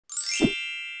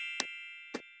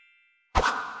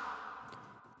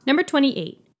Number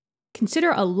 28.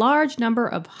 Consider a large number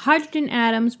of hydrogen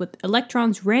atoms with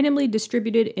electrons randomly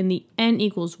distributed in the n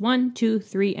equals 1, 2,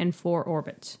 3, and 4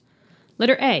 orbits.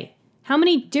 Letter A. How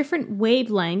many different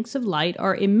wavelengths of light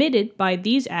are emitted by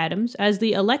these atoms as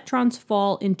the electrons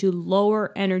fall into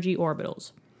lower energy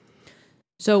orbitals?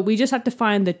 So we just have to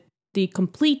find the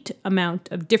complete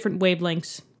amount of different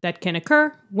wavelengths that can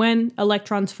occur when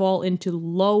electrons fall into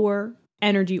lower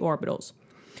energy orbitals.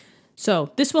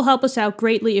 So this will help us out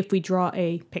greatly if we draw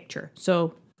a picture.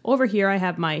 So over here I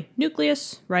have my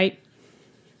nucleus, right?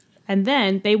 And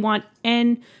then they want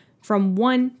n from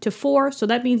 1 to 4, so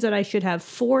that means that I should have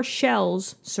 4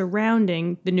 shells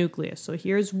surrounding the nucleus. So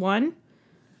here's 1,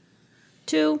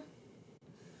 2,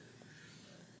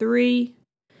 3,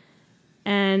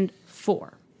 and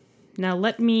 4. Now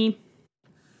let's see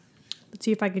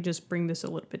if I could just bring this a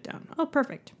little bit down. Oh,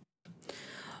 perfect.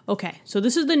 Okay, so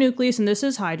this is the nucleus and this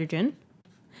is hydrogen.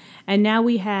 And now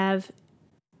we have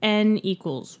n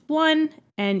equals 1,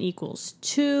 n equals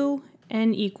 2,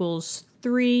 n equals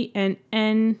 3, and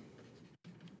n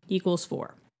equals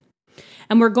 4.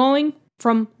 And we're going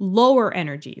from lower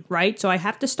energy, right? So I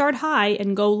have to start high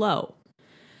and go low.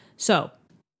 So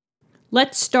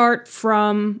let's start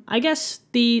from, I guess,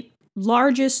 the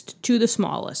largest to the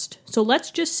smallest. So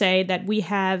let's just say that we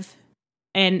have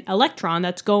an electron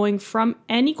that's going from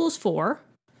n equals 4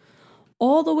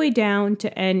 all the way down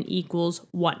to n equals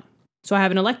 1. So I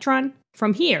have an electron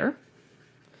from here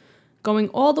going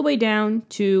all the way down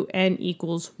to n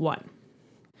equals 1.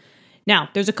 Now,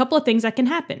 there's a couple of things that can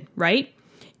happen, right?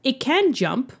 It can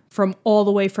jump from all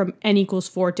the way from n equals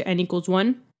 4 to n equals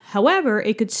 1. However,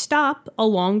 it could stop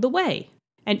along the way.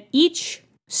 And each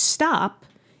stop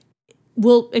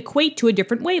will equate to a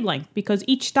different wavelength because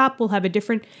each stop will have a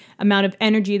different amount of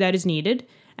energy that is needed.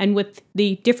 And with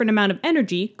the different amount of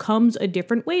energy comes a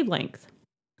different wavelength.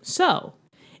 So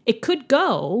it could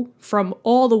go from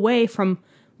all the way from,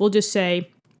 we'll just say,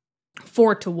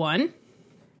 4 to 1.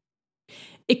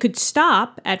 It could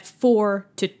stop at 4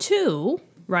 to 2,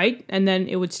 right? And then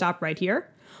it would stop right here.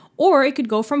 Or it could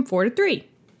go from 4 to 3.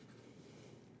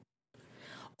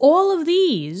 All of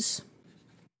these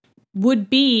would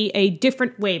be a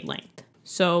different wavelength.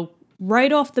 So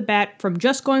right off the bat, from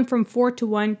just going from 4 to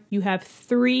 1, you have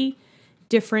 3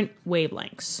 different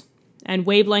wavelengths. And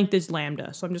wavelength is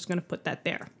lambda, so I'm just going to put that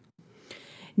there.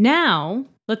 Now,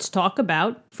 let's talk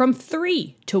about from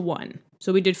 3 to 1.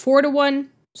 So we did 4 to 1,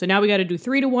 so now we got to do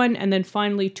 3 to 1, and then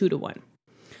finally 2 to 1.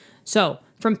 So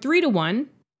from 3 to 1,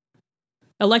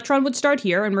 electron would start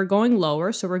here, and we're going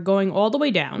lower, so we're going all the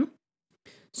way down.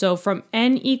 So from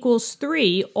n equals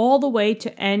 3 all the way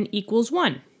to n equals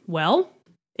 1. Well,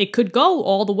 it could go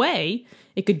all the way.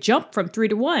 It could jump from 3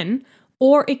 to 1,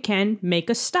 or it can make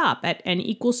a stop at n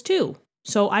equals 2.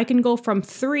 So I can go from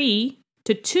 3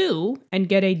 to 2 and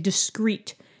get a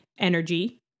discrete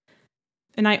energy.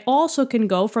 And I also can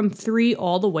go from 3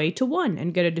 all the way to 1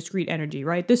 and get a discrete energy,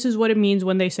 right? This is what it means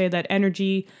when they say that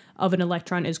energy of an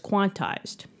electron is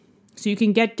quantized. So you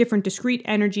can get different discrete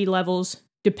energy levels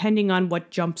depending on what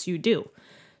jumps you do.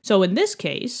 So in this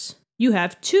case, you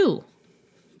have 2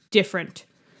 different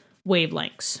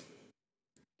wavelengths.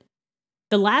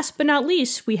 The last but not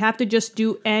least, we have to just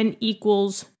do n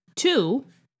equals 2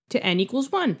 to n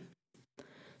equals 1.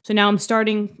 So now I'm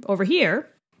starting over here,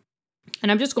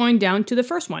 and I'm just going down to the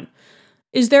first one.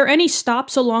 Is there any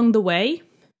stops along the way?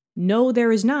 No,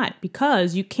 there is not,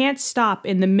 because you can't stop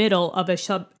in the middle of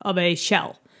a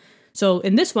shell. So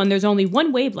in this one, there's only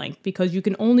one wavelength because you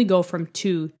can only go from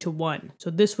 2 to 1. So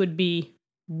this would be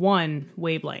 1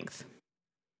 wavelength.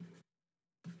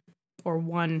 Or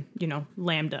 1,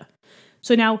 lambda.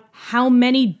 So now, how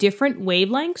many different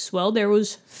wavelengths? Well, there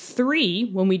was 3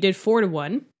 when we did 4 to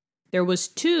 1. There was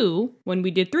 2 when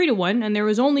we did 3 to 1. And there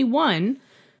was only 1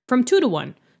 from 2 to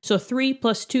 1. So 3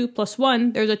 plus 2 plus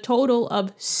 1, there's a total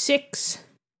of 6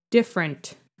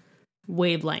 different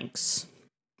wavelengths.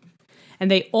 And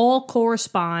they all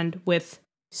correspond with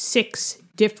 6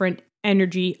 different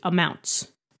energy amounts.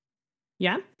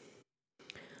 Yeah?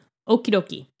 Okie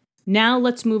dokie. Now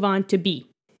let's move on to B.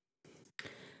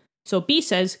 So B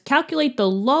says, calculate the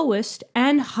lowest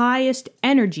and highest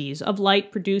energies of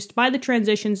light produced by the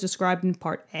transitions described in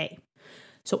part A.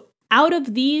 So out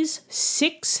of these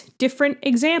 6 different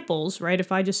examples, right,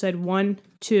 if I just said 1,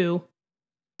 2,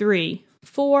 3,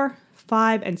 4,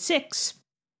 5, and 6,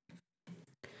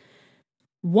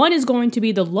 one is going to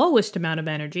be the lowest amount of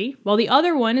energy, while the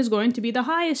other one is going to be the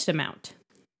highest amount.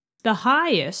 The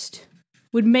highest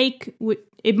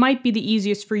it might be the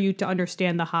easiest for you to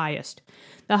understand the highest.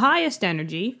 The highest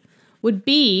energy would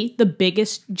be the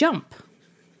biggest jump.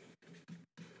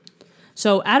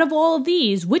 So out of all of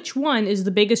these, which one is the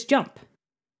biggest jump?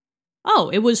 Oh,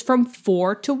 it was from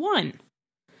 4 to 1.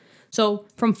 So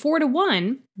from 4 to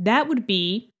 1, that would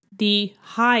be the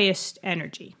highest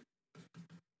energy.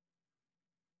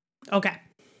 Okay,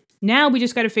 now we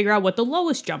just got to figure out what the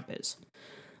lowest jump is.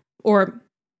 Or,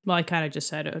 well, I kind of just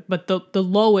said it, but the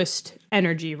lowest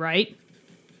energy, right?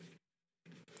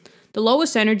 The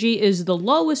lowest energy is the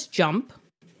lowest jump.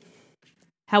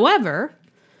 However,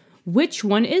 which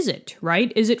one is it,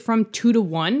 right? Is it from 2 to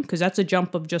 1, because that's a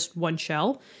jump of just one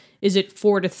shell? Is it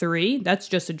 4 to 3? That's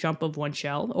just a jump of one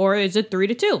shell. Or is it 3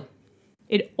 to 2?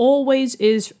 It always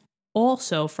is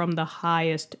also from the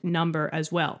highest number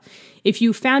as well. If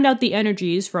you found out the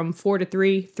energies from 4 to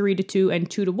 3, 3 to 2,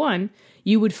 and 2 to 1,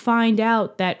 you would find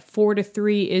out that 4 to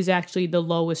 3 is actually the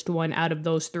lowest one out of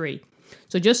those three.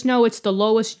 So just know it's the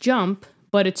lowest jump,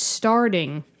 but it's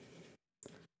starting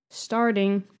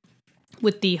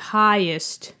with the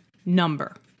highest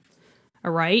number.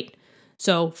 All right?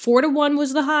 So 4 to 1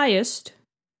 was the highest.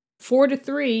 4 to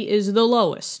 3 is the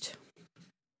lowest.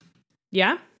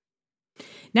 Yeah?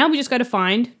 Now we just got to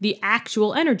find the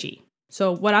actual energy.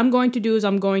 So what I'm going to do is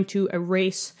I'm going to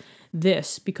erase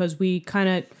this because we kind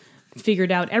of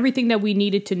figured out everything that we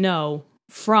needed to know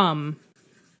from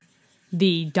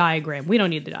the diagram. We don't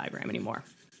need the diagram anymore.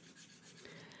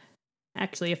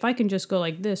 Actually, if I can just go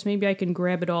like this, maybe I can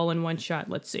grab it all in one shot.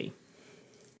 Let's see.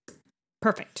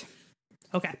 Perfect.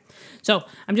 Okay, so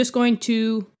I'm just going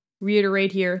to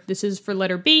reiterate here. This is for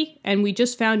letter B, and we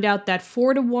just found out that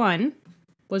 4 to 1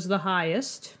 was the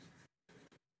highest,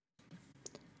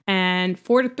 and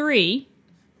 4 to 3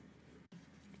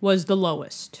 was the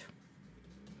lowest.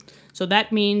 So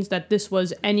that means that this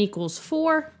was n equals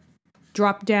 4,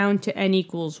 drop down to n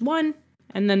equals 1,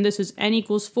 and then this is n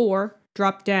equals 4,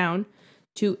 drop down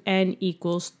to n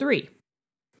equals 3.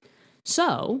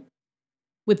 So,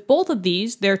 with both of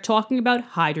these, they're talking about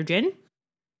hydrogen,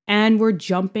 and we're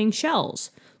jumping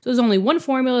shells. So there's only one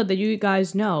formula that you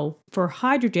guys know for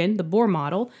hydrogen, the Bohr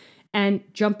model, and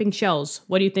jumping shells.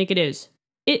 What do you think it is?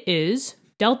 It is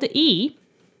delta E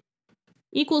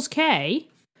equals K,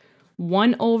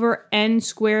 1 over n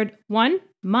squared 1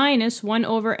 minus 1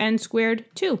 over n squared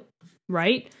 2,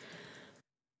 right?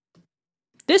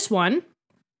 This one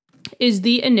is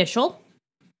the initial,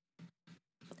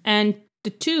 and the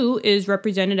 2 is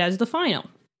represented as the final.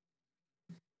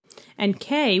 And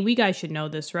K, we guys should know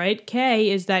this, right?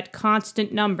 K is that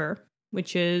constant number,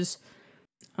 which is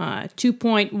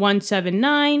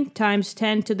 2.179 times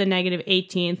 10 to the negative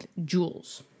 18th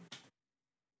joules.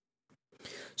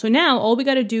 So now all we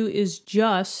got to do is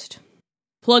just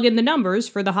plug in the numbers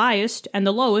for the highest and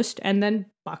the lowest and then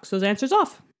box those answers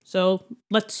off. So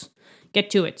let's get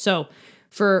to it. So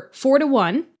for 4 to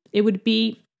 1, it would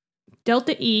be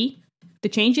delta E, the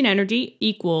change in energy,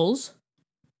 equals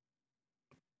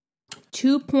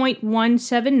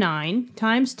 2.179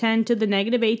 times 10 to the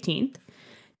negative 18th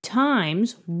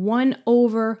times 1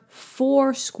 over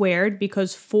 4 squared,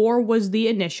 because 4 was the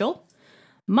initial,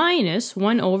 minus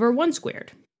 1 over 1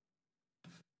 squared.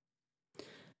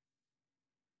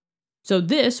 So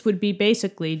this would be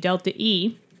basically delta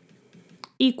E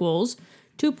equals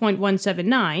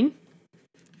 2.179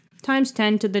 times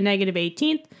 10 to the negative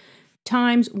 18th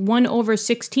times 1 over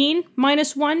 16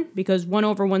 minus 1, because 1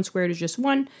 over 1 squared is just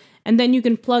 1, and then you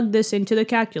can plug this into the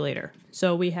calculator.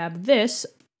 So we have this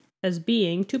as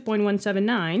being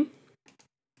 2.179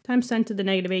 times 10 to the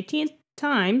negative 18th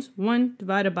times 1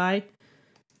 divided by,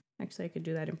 actually I could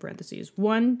do that in parentheses,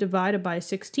 1 divided by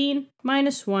 16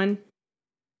 minus 1.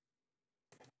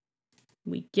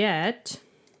 We get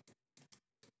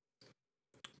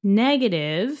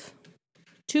negative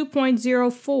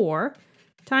 2.04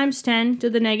 times 10 to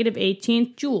the negative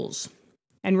 18th joules.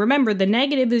 And remember, the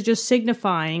negative is just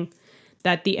signifying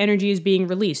that the energy is being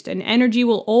released. And energy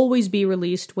will always be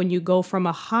released when you go from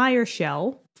a higher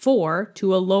shell, 4,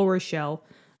 to a lower shell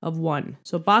of 1.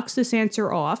 So box this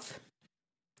answer off.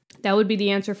 That would be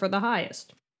the answer for the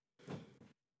highest.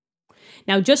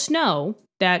 Now just know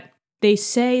that they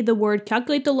say the word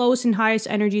calculate the lowest and highest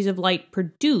energies of light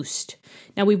produced.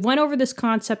 Now we've went over this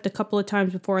concept a couple of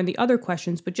times before in the other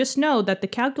questions, but just know that the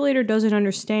calculator doesn't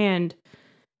understand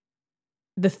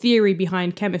the theory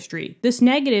behind chemistry. This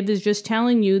negative is just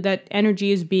telling you that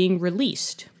energy is being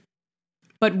released.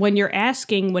 But when you're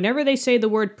asking, whenever they say the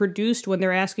word produced, when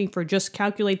they're asking for just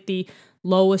calculate the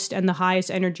lowest and the highest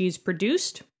energies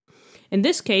produced, in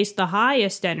this case, the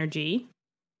highest energy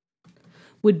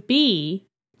would be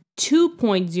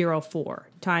 2.04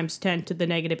 times 10 to the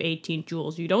negative 18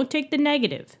 joules. You don't take the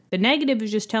negative. The negative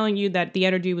is just telling you that the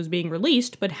energy was being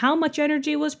released, but how much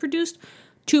energy was produced?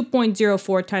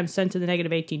 2.04 times 10 to the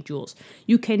negative 18 joules.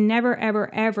 You can never,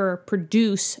 ever, ever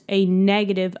produce a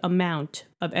negative amount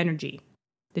of energy.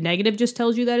 The negative just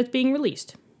tells you that it's being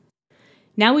released.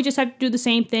 Now we just have to do the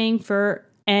same thing for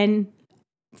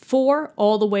N4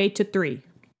 all the way to 3.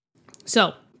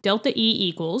 So delta E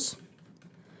equals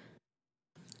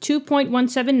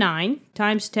 2.179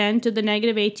 times 10 to the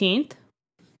negative 18th,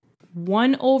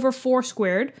 1 over 4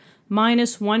 squared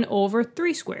minus 1 over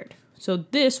 3 squared. So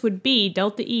this would be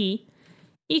delta E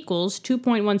equals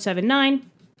 2.179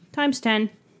 times 10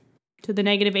 to the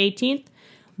negative 18th,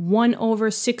 1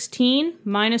 over 16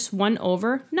 minus 1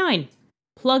 over 9.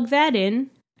 Plug that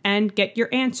in and get your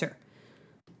answer.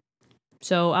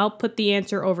 So I'll put the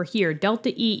answer over here. Delta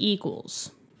E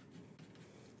equals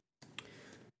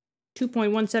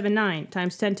 2.179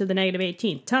 times 10 to the negative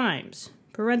 18th times,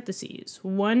 parentheses,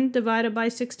 1 divided by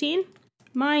 16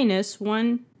 minus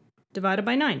 1 divided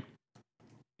by 9.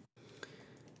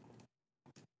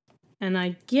 And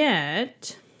I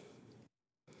get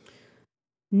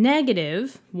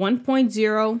negative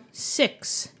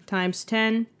 1.06 times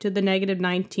 10 to the negative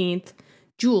 19th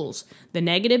joules. The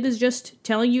negative is just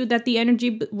telling you that the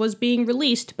energy was being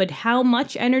released, but how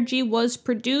much energy was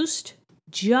produced?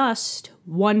 Just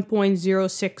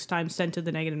 1.06 times 10 to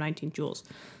the negative 19 joules.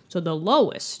 So the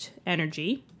lowest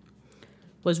energy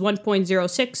was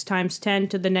 1.06 times 10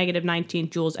 to the negative 19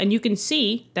 joules. And you can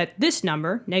see that this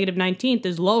number, negative 19th,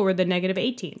 is lower than negative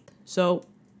 18th. So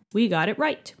we got it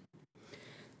right.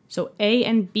 So A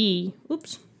and B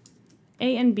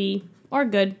are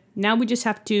good. Now we just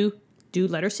have to do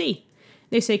letter C.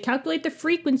 They say calculate the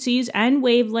frequencies and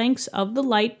wavelengths of the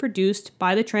light produced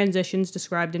by the transitions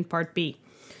described in part B.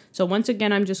 So once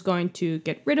again, I'm just going to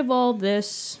get rid of all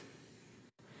this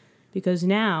because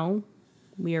now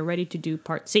we are ready to do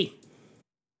part C.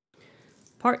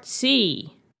 Part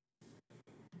C.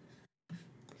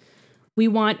 We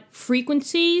want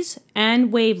frequencies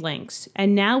and wavelengths,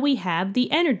 and now we have the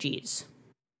energies.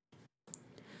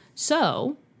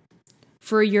 So,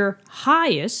 for your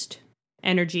highest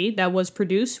energy that was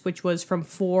produced, which was from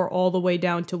 4 all the way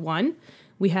down to 1,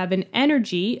 we have an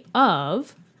energy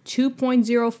of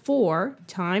 2.04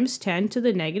 times 10 to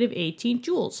the negative 18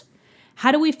 joules.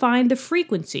 How do we find the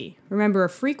frequency? Remember, a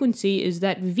frequency is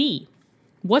that V.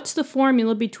 What's the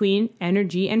formula between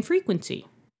energy and frequency?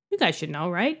 You guys should know,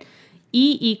 right?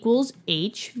 E equals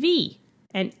HV,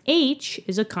 and H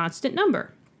is a constant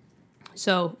number.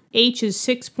 So H is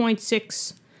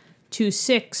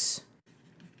 6.626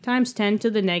 times 10 to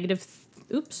the negative,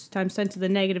 times 10 to the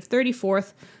negative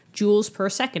 34th joules per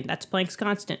second. That's Planck's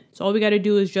constant. So all we got to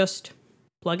do is just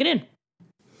plug it in.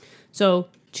 So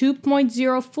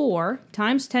 2.04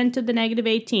 times 10 to the negative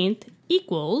 18th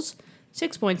equals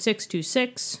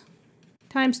 6.626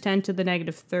 times 10 to the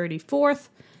negative 34th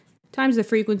times the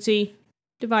frequency,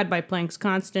 divide by Planck's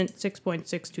constant,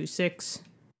 6.626,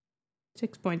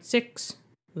 6.6,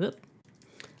 let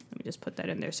me just put that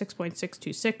in there,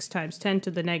 6.626 times 10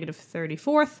 to the negative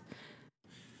 34th,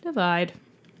 divide,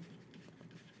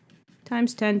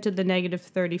 times 10 to the negative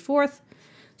 34th.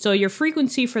 So your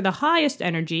frequency for the highest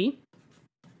energy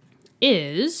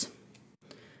is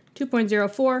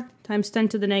 2.04 times 10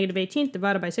 to the negative 18th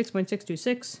divided by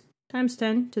 6.626 times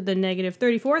 10 to the negative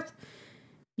 34th.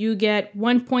 You get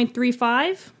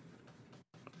 1.35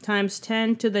 times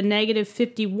 10 to the negative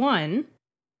 51.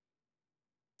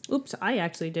 Oops, I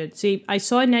actually did. See, I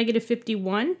saw negative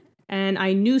 51 and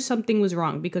I knew something was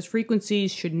wrong because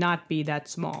frequencies should not be that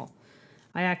small.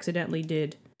 I accidentally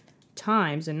did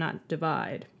times and not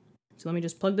divide. So let me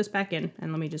just plug this back in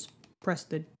and let me just press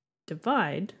the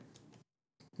divide.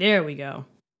 There we go.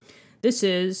 This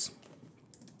is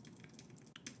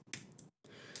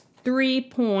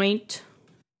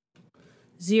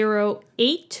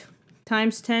 3.08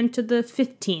 times 10 to the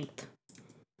 15th.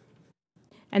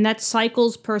 And that's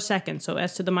cycles per second, so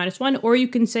s to the minus 1, or you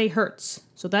can say hertz.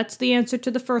 So that's the answer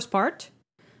to the first part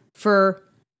for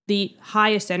the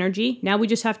highest energy. Now we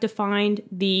just have to find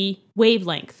the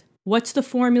wavelength. What's the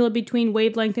formula between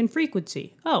wavelength and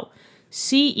frequency? Oh,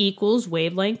 C equals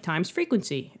wavelength times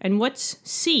frequency. And what's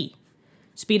C?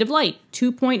 Speed of light,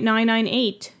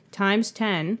 2.998 times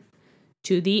 10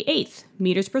 to the 8th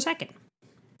meters per second.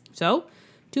 So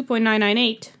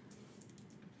 2.998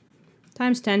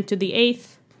 times 10 to the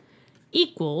 8th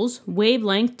equals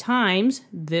wavelength times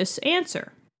this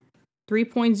answer,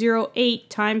 3.08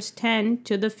 times 10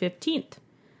 to the 15th.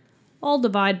 All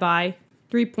divide by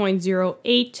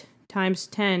 3.08 times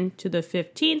 10 to the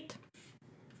 15th.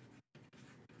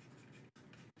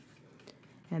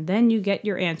 And then you get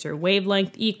your answer.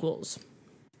 Wavelength equals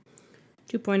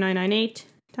 2.998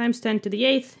 times 10 to the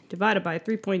 8th divided by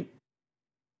 3.08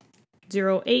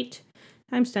 2.08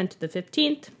 times 10 to the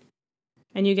 15th.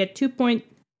 And you get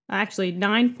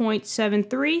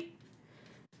 9.73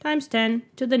 times 10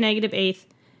 to the negative 8th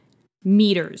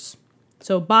meters.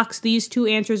 So box these two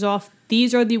answers off.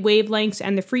 These are the wavelengths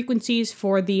and the frequencies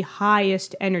for the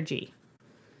highest energy.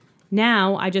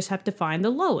 Now I just have to find the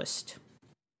lowest,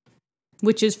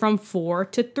 which is from 4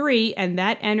 to 3, and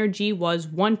that energy was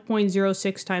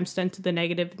 1.06 times 10 to the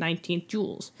negative 19th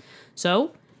joules.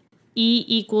 So E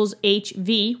equals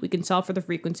HV, we can solve for the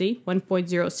frequency,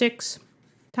 1.06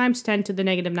 times 10 to the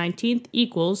negative 19th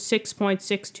equals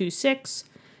 6.626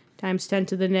 times 10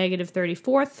 to the negative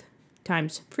 34th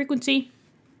times frequency,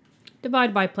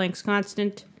 divided by Planck's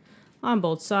constant on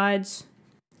both sides.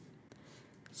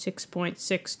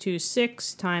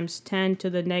 6.626 times 10 to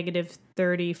the negative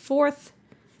 34th.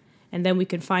 And then we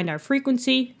can find our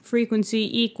frequency.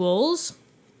 Frequency equals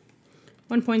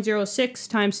 1.06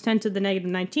 times 10 to the negative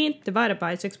 19th divided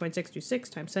by 6.626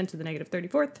 times 10 to the negative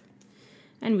 34th.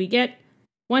 And we get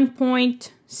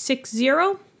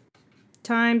 1.60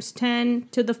 times 10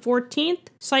 to the 14th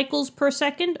cycles per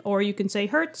second, or you can say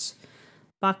hertz.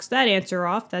 Box that answer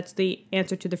off. That's the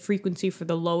answer to the frequency for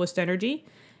the lowest energy.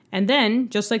 And then,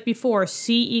 just like before,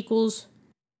 C equals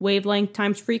wavelength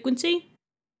times frequency.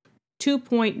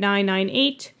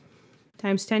 2.998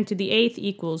 times 10 to the 8th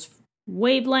equals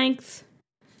wavelength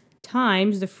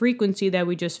times the frequency that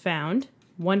we just found.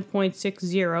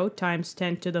 1.60 times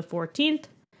 10 to the 14th.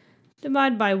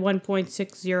 Divided by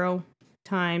 1.60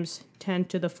 times 10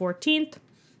 to the 14th.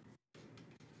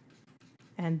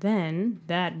 And then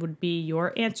that would be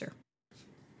your answer.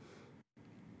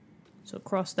 So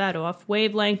cross that off.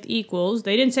 Wavelength equals,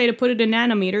 they didn't say to put it in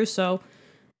nanometers, so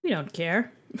we don't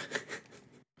care.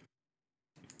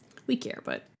 We care,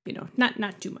 but, you know,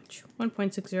 not too much.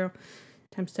 1.60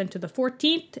 times 10 to the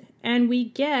 14th, and we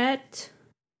get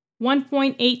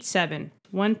 1.87.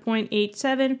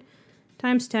 1.87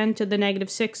 times 10 to the negative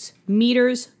 6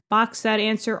 meters. Box that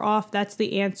answer off. That's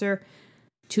the answer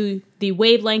to the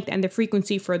wavelength and the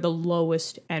frequency for the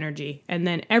lowest energy. And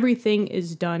then everything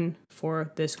is done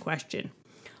for this question.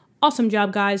 Awesome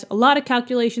job, guys. A lot of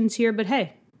calculations here, but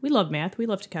hey, we love math. We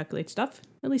love to calculate stuff.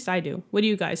 At least I do. What do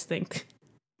you guys think?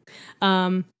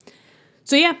 So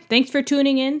yeah, thanks for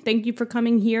tuning in. Thank you for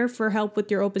coming here for help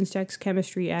with your OpenStax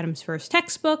Chemistry Atoms First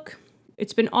textbook.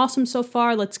 It's been awesome so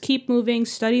far. Let's keep moving.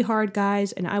 Study hard,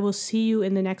 guys, and I will see you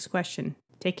in the next question.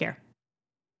 Take care.